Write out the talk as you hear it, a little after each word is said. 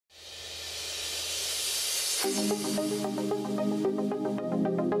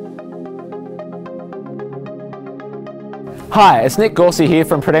Hi, it's Nick Gauci here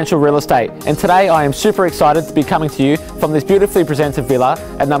from Prudential Real Estate, and today I am super excited to be coming to you from this beautifully presented villa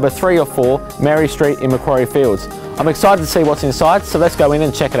at number 3 or 4 Mary Street in Macquarie Fields. I'm excited to see what's inside, so let's go in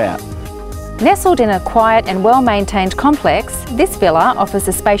and check it out. Nestled in a quiet and well-maintained complex, this villa offers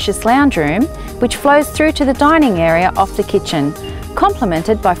a spacious lounge room which flows through to the dining area off the kitchen,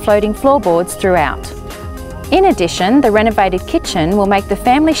 complemented by floating floorboards throughout. In addition, the renovated kitchen will make the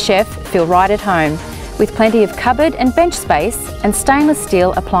family chef feel right at home, with plenty of cupboard and bench space and stainless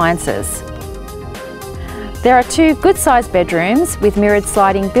steel appliances. There are 2 good-sized bedrooms with mirrored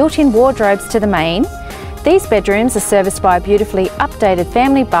sliding built-in wardrobes to the main. These bedrooms are serviced by a beautifully updated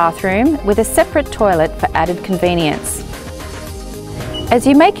family bathroom with a separate toilet for added convenience. As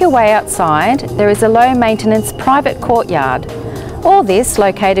you make your way outside, there is a low-maintenance private courtyard. All this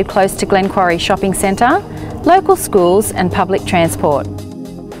located close to Glenquarry Shopping Centre, local schools and public transport.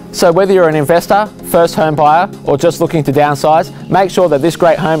 So whether you're an investor, first home buyer or just looking to downsize, make sure that this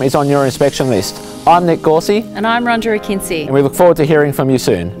great home is on your inspection list. I'm Nick Gauci. And I'm Rhonda Kinsey. And we look forward to hearing from you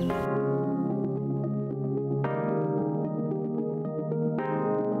soon.